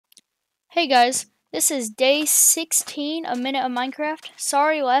Hey guys, this is day 16, a minute of Minecraft.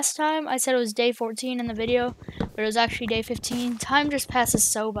 Sorry, last time I said it was day 14 in the video, but it was actually day 15. Time just passes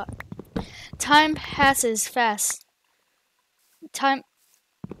time passes fast.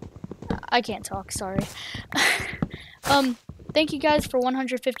 I can't talk, sorry. Thank you guys for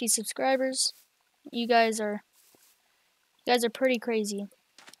 150 subscribers. You guys are pretty crazy.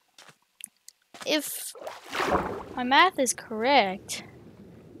 If my math is correct,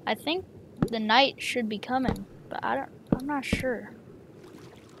 I think the night should be coming, but I'm not sure.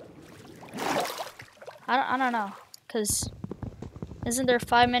 I don't know, cause isn't there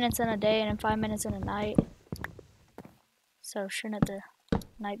 5 minutes in a day and 5 minutes in a night? So shouldn't the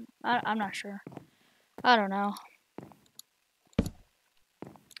night? I'm not sure. I don't know.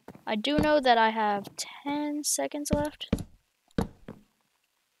 I do know that I have 10 seconds left.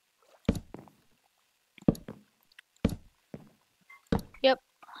 Yep.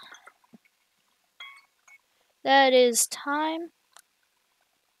 That is time.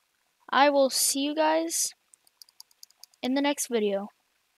 I will see you guys in the next video.